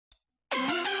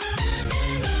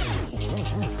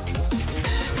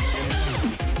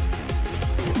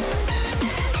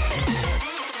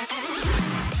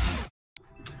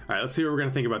let's see what we're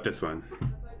gonna think about this one.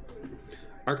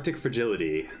 Arctic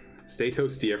Fragility. Stay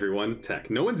toasty, everyone. Tech.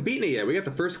 No one's beaten it yet. We got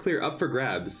the first clear up for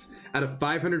grabs. Out of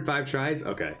 505 tries?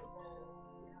 Okay.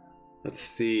 Let's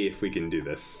see if we can do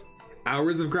this.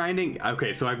 Hours of grinding?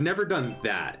 Okay, so I've never done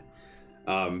that.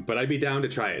 But I'd be down to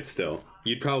try it still.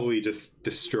 You'd probably just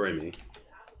destroy me.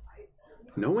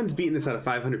 No one's beaten this out of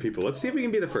 500 people. Let's see if we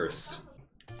can be the first.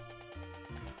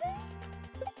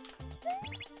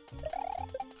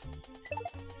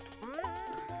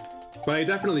 But I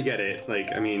definitely get it.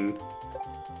 Like, I mean,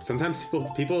 sometimes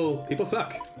people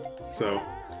suck. So,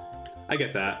 I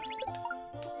get that.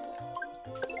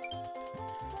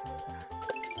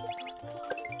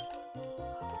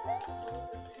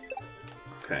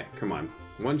 Okay, come on.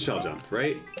 One shell jump,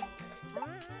 right?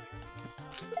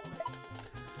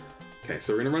 Okay,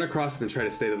 so we're gonna run across and then try to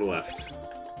stay to the left.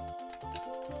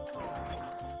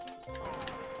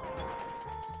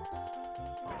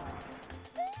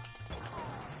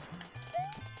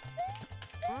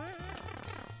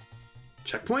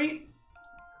 Checkpoint?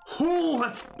 Oh,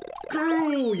 let's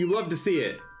go! You love to see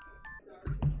it.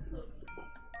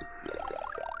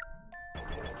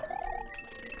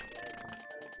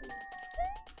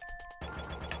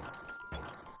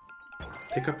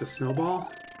 Pick up the snowball?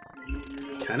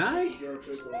 Can I?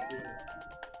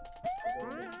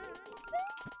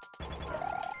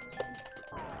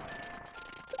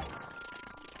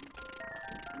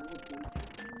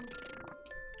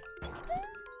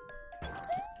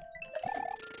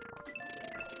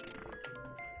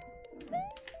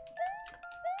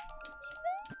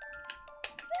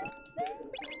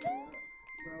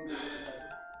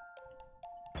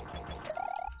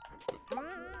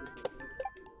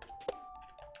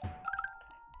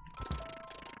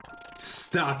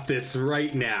 Stop this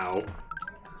right now.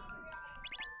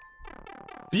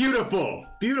 Beautiful!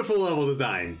 Beautiful level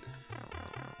design.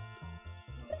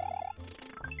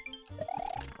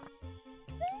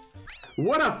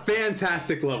 What a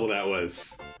fantastic level that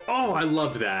was. Oh, I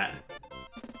loved that.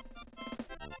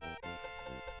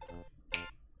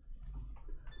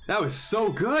 That was so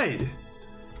good.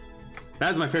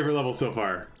 That's my favorite level so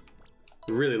far.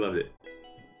 Really loved it.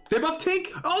 They buffed Tink!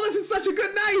 Oh, this is such a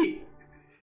good night!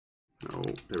 Oh,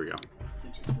 there we go.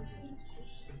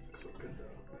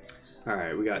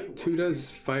 Alright, we got Tuta's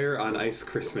Fire on Ice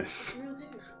Christmas.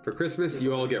 For Christmas,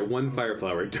 you all get one fire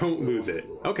flower. Don't lose it.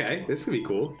 Okay, this could be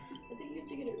cool.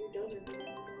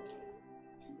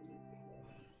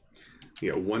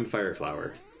 You get one fire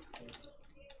flower.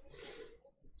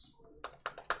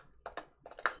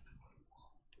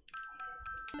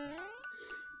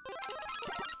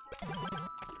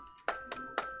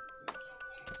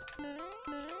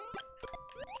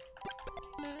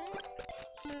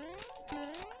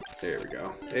 There we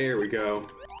go. There we go.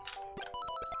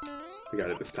 We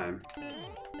got it this time.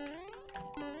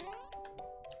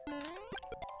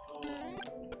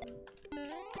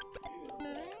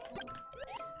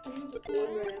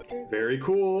 Very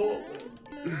cool.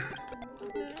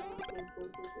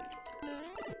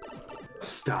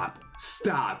 Stop.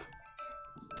 Stop.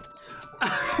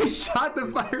 I shot the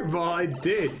fireball. I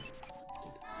did.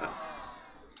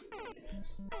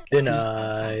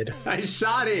 Denied. I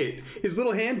shot it. His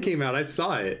little hand came out. I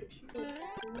saw it.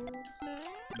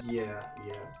 Yeah.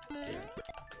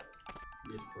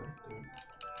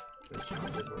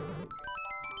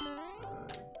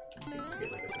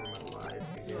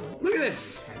 Look at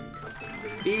this.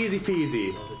 Easy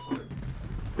peasy.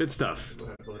 Good stuff.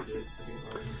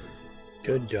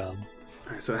 Good job.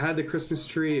 Alright, so I had the Christmas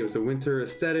tree. It was a winter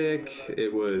aesthetic.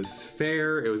 It was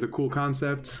fair. It was a cool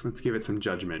concept. Let's give it some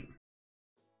judgment.